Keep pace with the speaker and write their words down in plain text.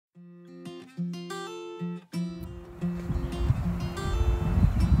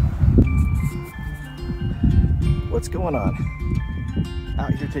what's going on?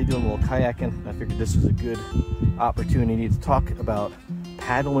 Out here today doing a little kayaking. I figured this was a good opportunity to talk about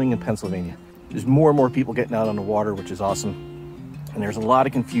paddling in Pennsylvania. There's more and more people getting out on the water, which is awesome. And there's a lot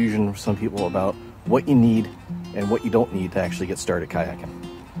of confusion for some people about what you need and what you don't need to actually get started kayaking.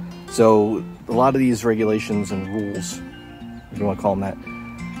 So a lot of these regulations and rules, if you want to call them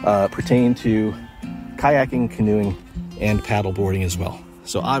that, pertain to kayaking, canoeing, and paddle boarding as well.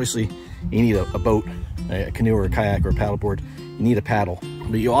 So obviously you need a boat, a canoe or a kayak or a paddleboard. You need a paddle,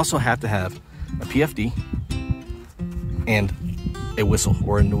 but you also have to have a PFD and a whistle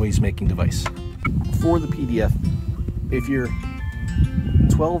or a noise-making device. For the PDF, if you're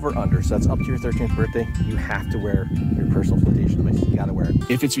 12 or under, so that's up to your 13th birthday, you have to wear your personal flotation device. You gotta wear it.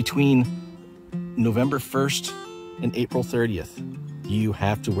 If it's between November 1st and April 30th, you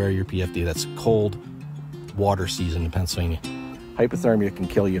have to wear your PFD. That's cold water season in Pennsylvania. Hypothermia can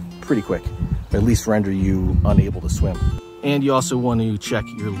kill you pretty quick, or at least render you unable to swim. And you also want to check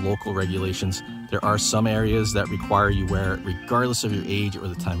your local regulations. There are some areas that require you wear it regardless of your age or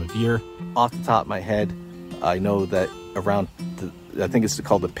the time of year. Off the top of my head, I know that around I think it's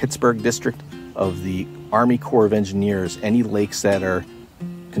called the Pittsburgh district of the Army Corps of Engineers, any lakes that are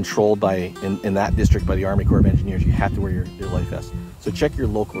controlled by in that district by the Army Corps of Engineers, you have to wear your life vest. So check your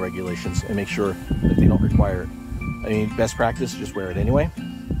local regulations and make sure that they don't require it. I mean, best practice, just wear it anyway.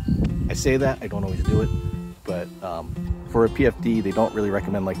 I say that, I don't always do it, but for a PFD, they don't really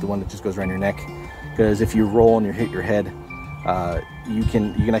recommend like the one that just goes around your neck, because if you roll and you hit your head, you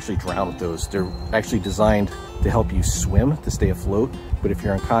can actually drown with those. They're actually designed to help you swim, to stay afloat, but if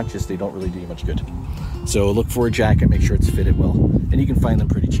you're unconscious, they don't really do you much good. So look for a jacket, make sure it's fitted well, and you can find them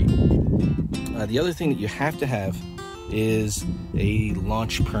pretty cheap. The other thing that you have to have is a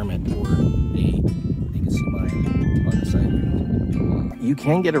launch permit, or you can see mine on the side here. You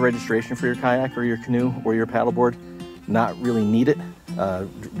can get a registration for your kayak or your canoe or your paddleboard, not really need it. The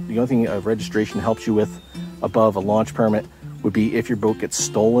only thing a registration helps you with above a launch permit would be if your boat gets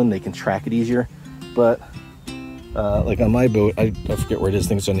stolen, they can track it easier. But like on my boat, I forget where it is, I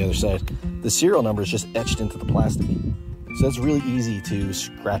think it's on the other side, the serial number is just etched into the plastic. So that's really easy to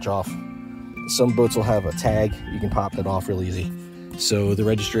scratch off. Some boats will have a tag, you can pop that off real easy. So the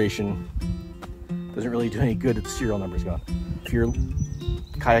registration doesn't really do any good if the serial number is gone. If you're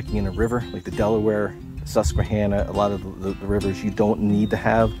kayaking in a river, like the Delaware, Susquehanna, a lot of the rivers, you don't need to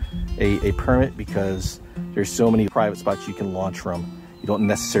have a permit because there's so many private spots you can launch from. You don't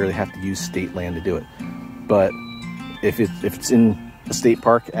necessarily have to use state land to do it. But if it's in a state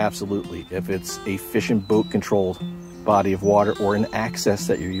park, absolutely. If it's a fish and boat controlled body of water or an access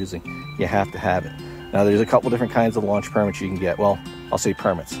that you're using, you have to have it. Now there's a couple different kinds of launch permits you can get. Well, I'll say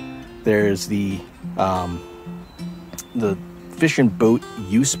permits. There's the fish and boat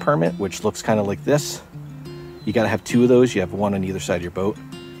use permit, which looks kind of like this. You got to have two of those. You have one on either side of your boat.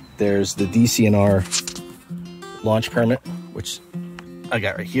 There's the DCNR launch permit, which I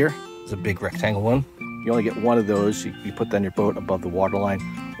got right here. It's a big rectangle one. You only get one of those. You put that on your boat above the water line.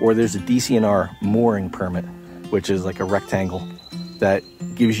 Or there's a DCNR mooring permit, which is like a rectangle that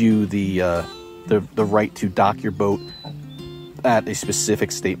gives you the right to dock your boat at a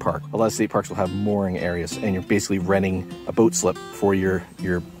specific state park. A lot of state parks will have mooring areas, and you're basically renting a boat slip for your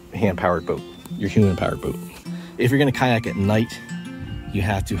hand-powered boat, your human-powered boat. If you're going to kayak at night, you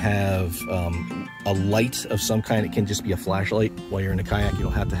have to have a light of some kind. It can just be a flashlight while you're in a kayak. You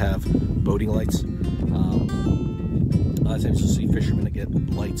don't have to have boating lights. A lot of times you'll see fishermen that get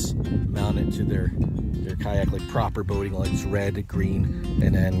lights mounted to their kayak, like proper boating lights, red, green,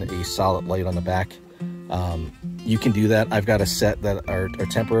 and then a solid light on the back. You can do that. I've got a set that are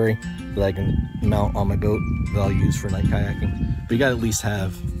temporary that I can mount on my boat that I'll use for night kayaking. But you got to at least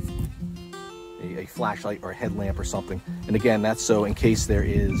have a flashlight or a headlamp or something. And again, that's so in case there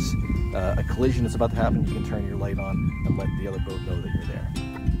is a collision that's about to happen, you can turn your light on and let the other boat know that you're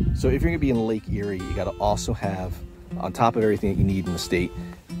there. So if you're gonna be in Lake Erie, you gotta also have, on top of everything that you need in the state,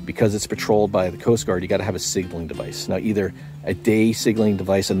 because it's patrolled by the Coast Guard, you gotta have a signaling device. Now either a day signaling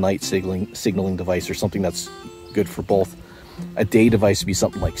device, a night signaling device, or something that's good for both. A day device would be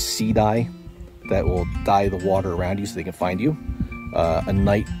something like sea dye that will dye the water around you so they can find you. A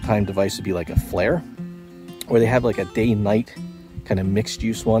nighttime device would be like a flare, or they have like a day-night kind of mixed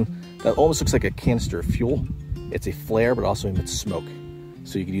use one that almost looks like a canister of fuel. It's a flare, but also emits smoke.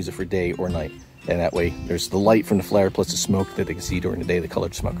 So you can use it for day or night. And that way there's the light from the flare plus the smoke that they can see during the day, the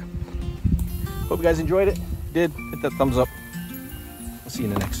colored smoke. Hope you guys enjoyed it. If you did, hit that thumbs up. I'll see you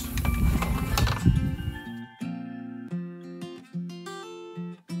in the next